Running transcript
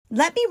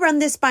Let me run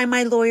this by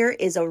my lawyer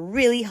is a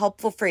really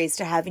helpful phrase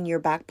to have in your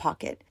back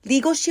pocket.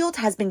 Legal Shield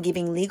has been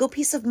giving legal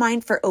peace of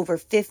mind for over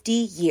 50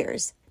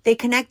 years. They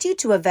connect you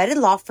to a vetted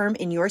law firm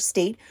in your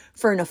state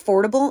for an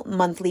affordable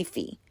monthly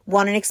fee.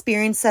 Want an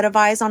experienced set of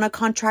eyes on a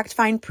contract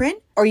fine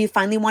print? Or you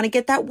finally want to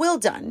get that will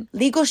done?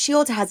 Legal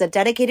Shield has a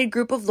dedicated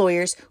group of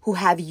lawyers who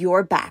have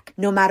your back,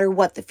 no matter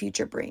what the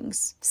future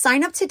brings.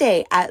 Sign up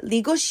today at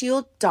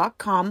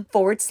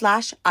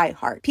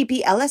LegalShield.com/iHeart.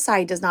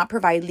 PPLSI does not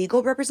provide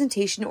legal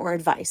representation or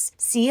advice.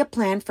 See a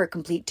plan for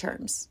complete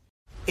terms.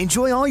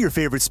 Enjoy all your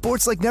favorite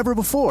sports like never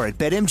before at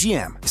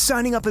BetMGM.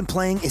 Signing up and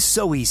playing is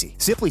so easy.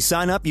 Simply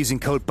sign up using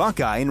code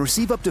Buckeye and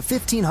receive up to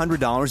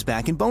 $1,500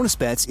 back in bonus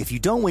bets if you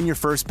don't win your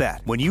first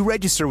bet. When you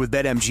register with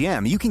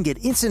BetMGM, you can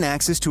get instant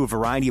access to a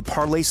variety of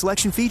parlay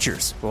selection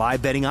features,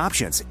 live betting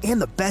options,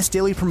 and the best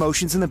daily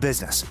promotions in the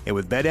business. And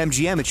with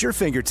BetMGM at your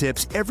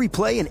fingertips, every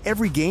play and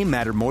every game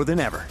matter more than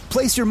ever.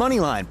 Place your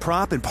moneyline,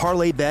 prop, and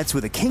parlay bets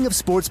with the king of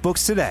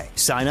sportsbooks today.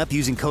 Sign up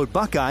using code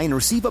Buckeye and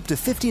receive up to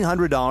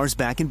 $1,500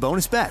 back in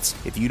bonus bets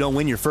if you don't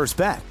win your first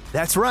bet.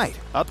 That's right,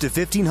 up to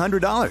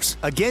 $1,500.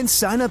 Again,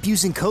 sign up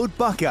using code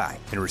Buckeye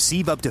and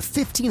receive up to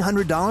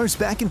 $1,500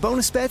 back in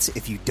bonus bets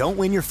if you don't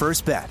win your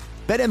first bet.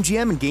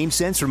 BetMGM and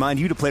GameSense remind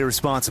you to play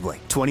responsibly.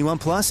 21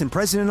 plus and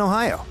present in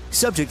Ohio.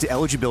 Subject to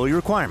eligibility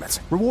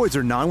requirements. Rewards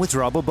are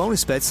non-withdrawable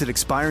bonus bets that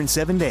expire in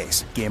 7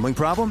 days. Gambling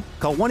problem?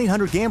 Call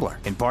 1-800-GAMBLER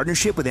in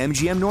partnership with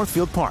MGM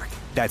Northfield Park.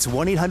 That's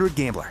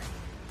 1-800-GAMBLER.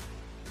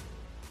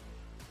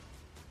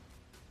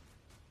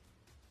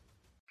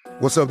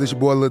 What's up, this your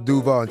boy Lil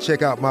Duval, and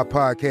check out my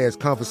podcast,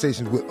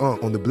 Conversations with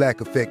Unc, on the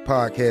Black Effect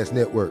Podcast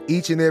Network.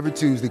 Each and every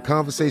Tuesday,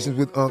 Conversations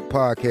with Unc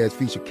podcast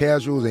feature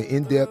casual and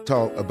in-depth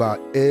talk about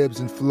ebbs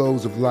and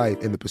flows of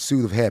life and the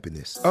pursuit of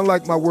happiness.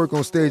 Unlike my work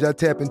on stage, I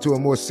tap into a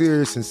more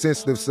serious and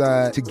sensitive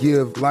side to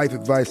give life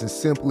advice and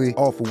simply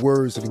offer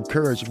words of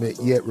encouragement,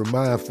 yet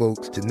remind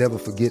folks to never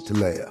forget to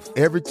laugh.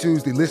 Every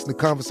Tuesday, listen to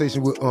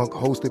Conversation with Unc,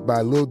 hosted by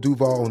Lil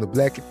Duval on the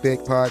Black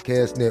Effect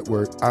Podcast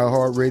Network,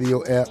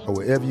 iHeartRadio app, or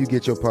wherever you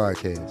get your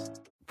podcasts.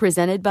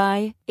 Presented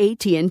by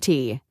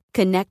AT&T.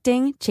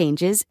 Connecting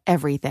changes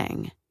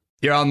everything.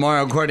 You're on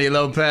Mario Courtney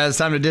Lopez.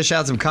 Time to dish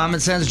out some common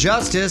sense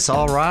justice.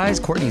 All rise.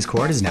 Courtney's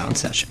Court is now in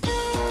session.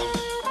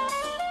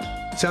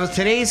 So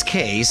today's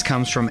case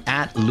comes from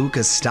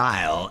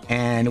 @LucaStyle.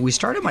 And we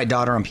started my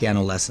daughter on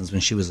piano lessons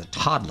when she was a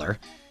toddler.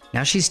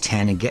 Now she's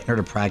 10 and getting her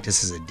to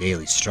practice is a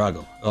daily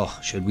struggle. Oh,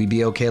 should we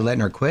be okay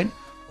letting her quit?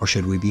 Or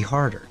should we be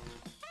harder?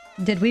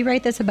 Did we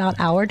write this about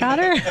our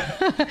daughter?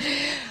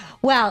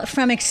 Well,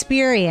 from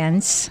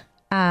experience,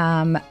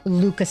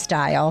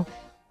 LucaStyle,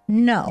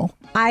 no.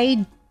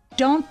 I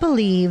don't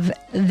believe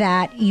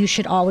that you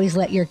should always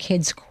let your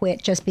kids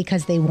quit just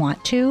because they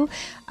want to.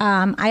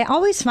 I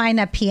always find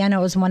that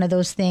piano is one of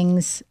those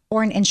things,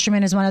 or an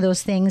instrument is one of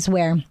those things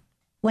where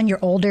when you're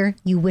older,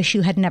 you wish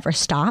you had never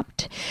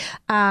stopped.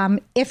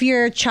 If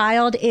your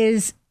child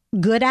is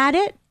good at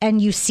it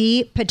and you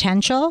see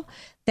potential,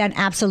 then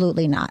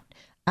absolutely not.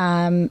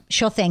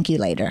 She'll thank you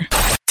later.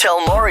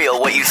 Tell Mario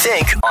what you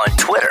think on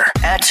Twitter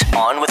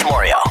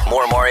 @OnWithMario.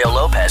 More Mario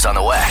Lopez on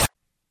the way.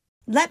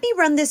 Let me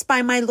run this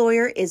by my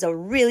lawyer is a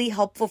really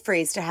helpful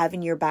phrase to have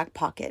in your back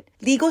pocket.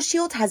 Legal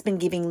Shield has been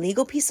giving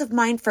legal peace of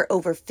mind for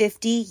over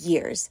 50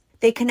 years.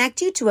 They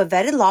connect you to a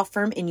vetted law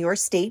firm in your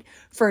state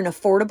for an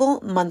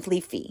affordable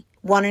monthly fee.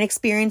 Want an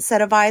experienced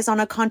set of eyes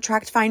on a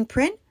contract fine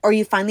print? Or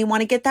you finally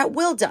want to get that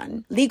will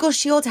done? Legal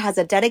Shield has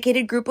a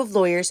dedicated group of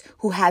lawyers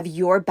who have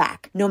your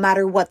back, no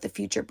matter what the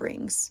future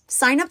brings.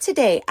 Sign up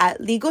today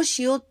at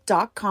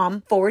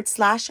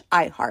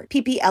LegalShield.com/iHeart.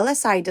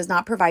 PPLSI does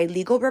not provide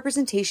legal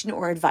representation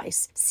or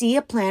advice. See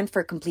a plan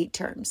for complete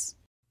terms.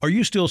 Are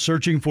you still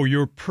searching for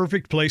your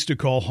perfect place to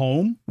call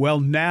home? Well,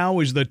 now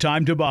is the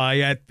time to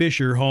buy at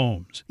Fisher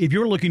Homes. If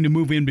you're looking to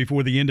move in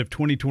before the end of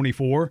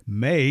 2024,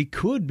 May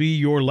could be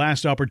your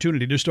last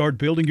opportunity to start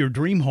building your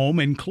dream home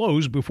and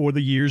close before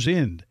the year's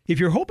end. If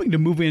you're hoping to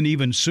move in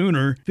even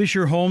sooner,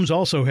 Fisher Homes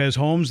also has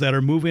homes that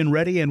are move-in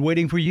ready and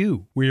waiting for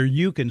you, where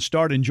you can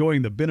start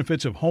enjoying the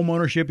benefits of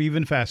homeownership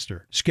even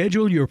faster.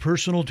 Schedule your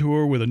personal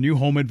tour with a new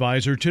home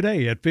advisor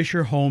today at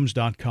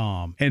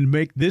FisherHomes.com and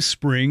make this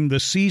spring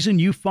the season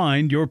you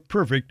find your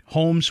perfect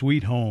home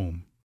sweet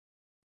home.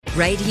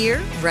 Right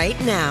here, right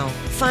now.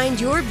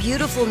 Find your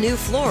beautiful new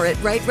floor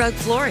at Right Rug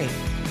Flooring.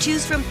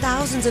 Choose from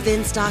thousands of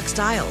in-stock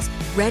styles,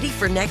 ready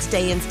for next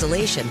day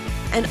installation,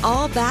 and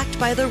all backed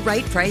by the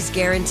right price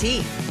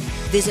guarantee.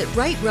 Visit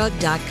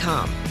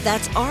rightrug.com.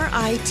 That's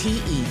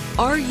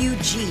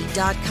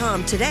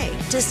RITERUG.com today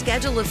to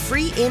schedule a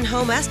free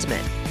in-home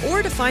estimate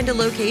or to find a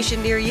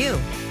location near you.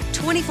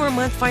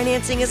 24-month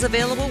financing is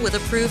available with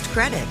approved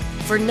credit.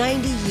 For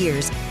 90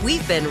 years,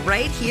 we've been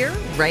right here,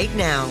 right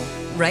now.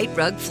 Right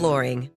Rug Flooring.